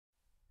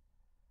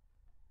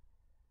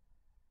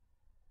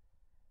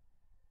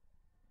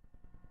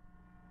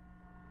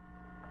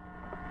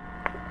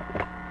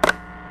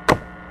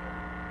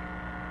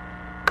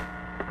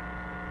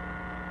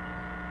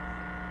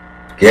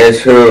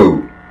Guess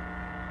who?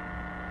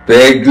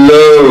 Big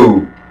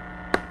Lou!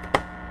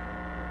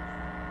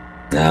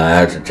 Now I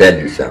have to tell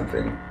you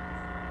something.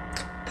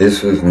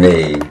 This was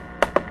me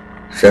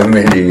so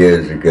many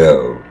years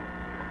ago.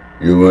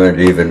 You weren't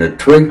even a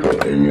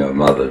twinkle in your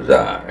mother's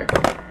eye.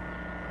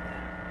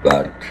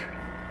 But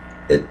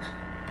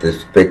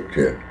this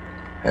picture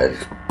has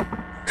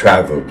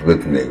traveled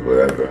with me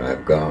wherever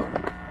I've gone.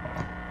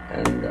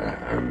 And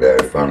I'm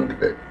very fond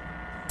of it.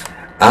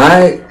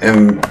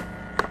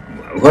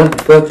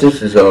 What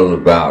this is all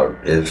about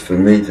is for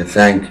me to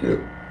thank you,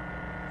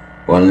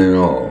 one and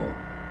all,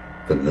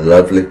 for the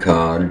lovely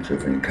cards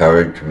of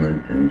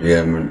encouragement and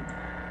endearment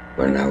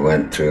when I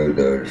went through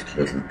those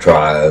little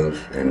trials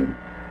in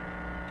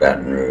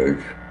Baton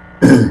Rouge.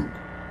 And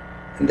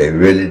they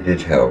really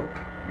did help.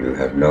 You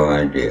have no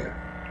idea.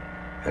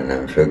 And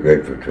I'm so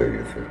grateful to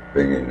you for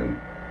bringing them,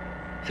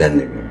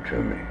 sending them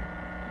to me.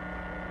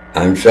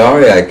 I'm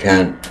sorry I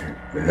can't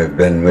have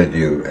been with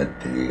you at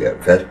the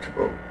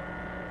festival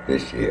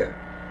this year,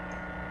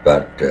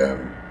 but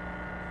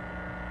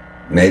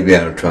maybe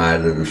I'll try a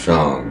little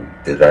song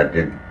that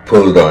I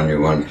pulled on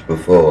you once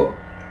before,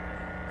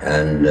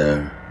 and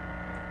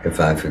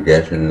if I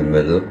forget in the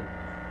middle,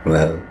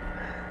 well,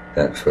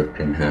 that's what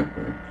can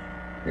happen,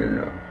 you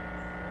know.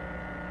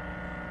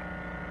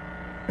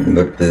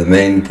 But the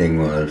main thing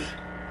was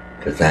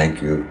to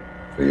thank you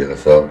for your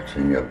thoughts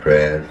and your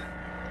prayers,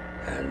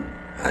 and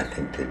I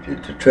think they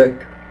did the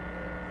trick.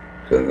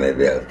 So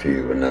maybe I'll see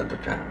you another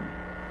time.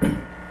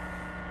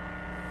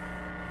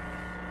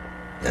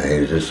 Now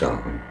here's a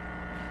song.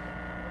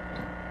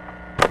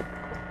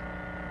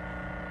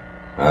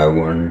 I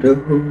wonder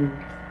who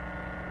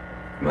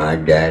my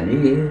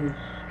daddy is.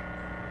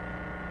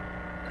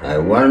 I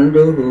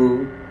wonder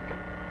who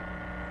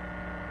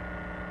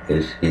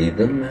is he,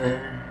 the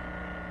man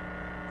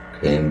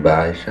came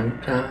by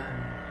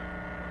sometime,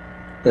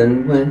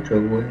 then went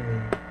away.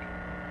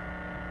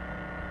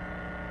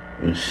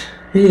 Is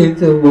he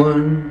the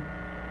one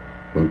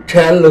who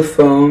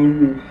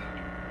telephones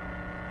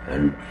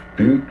and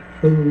speaks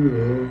so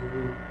low?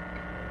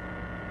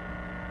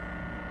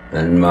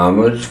 And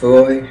Mama's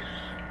voice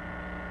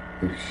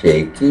is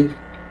shaky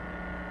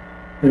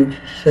when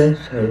she says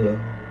hello.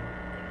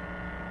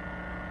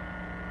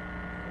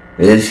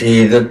 Is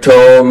he the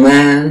tall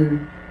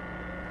man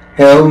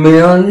held me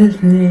on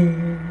his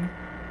knee?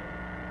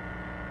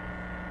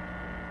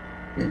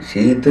 Is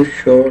he the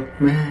short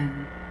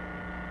man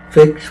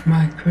fix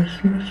my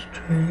Christmas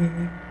tree?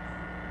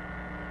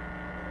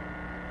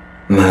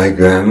 My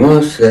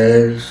grandma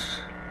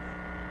says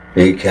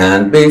he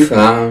can't be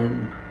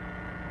found.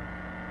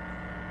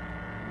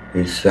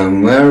 He's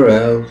somewhere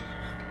else,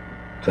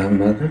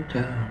 some other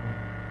town.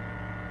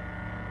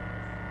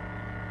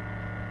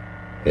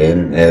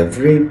 In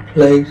every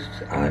place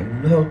I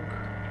look,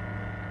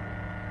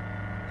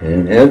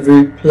 in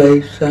every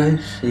place I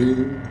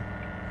see,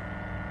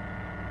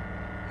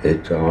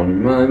 it's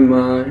on my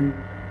mind.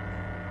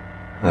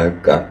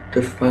 I've got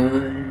to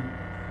find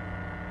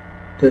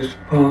this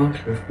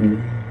part of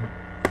me.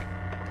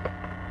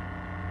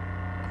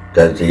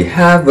 Does he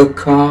have a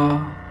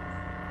car?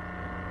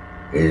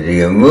 Is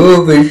he a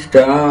movie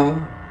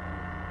star?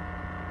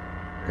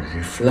 Does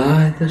he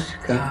fly the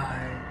skies?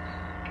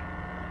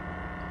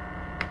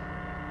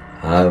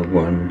 I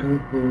wonder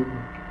who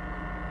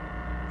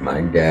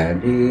my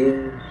daddy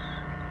is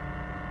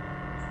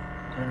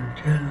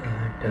until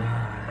I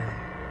die.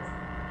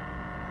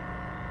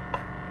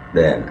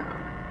 There now.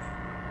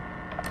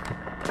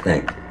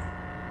 Thank you.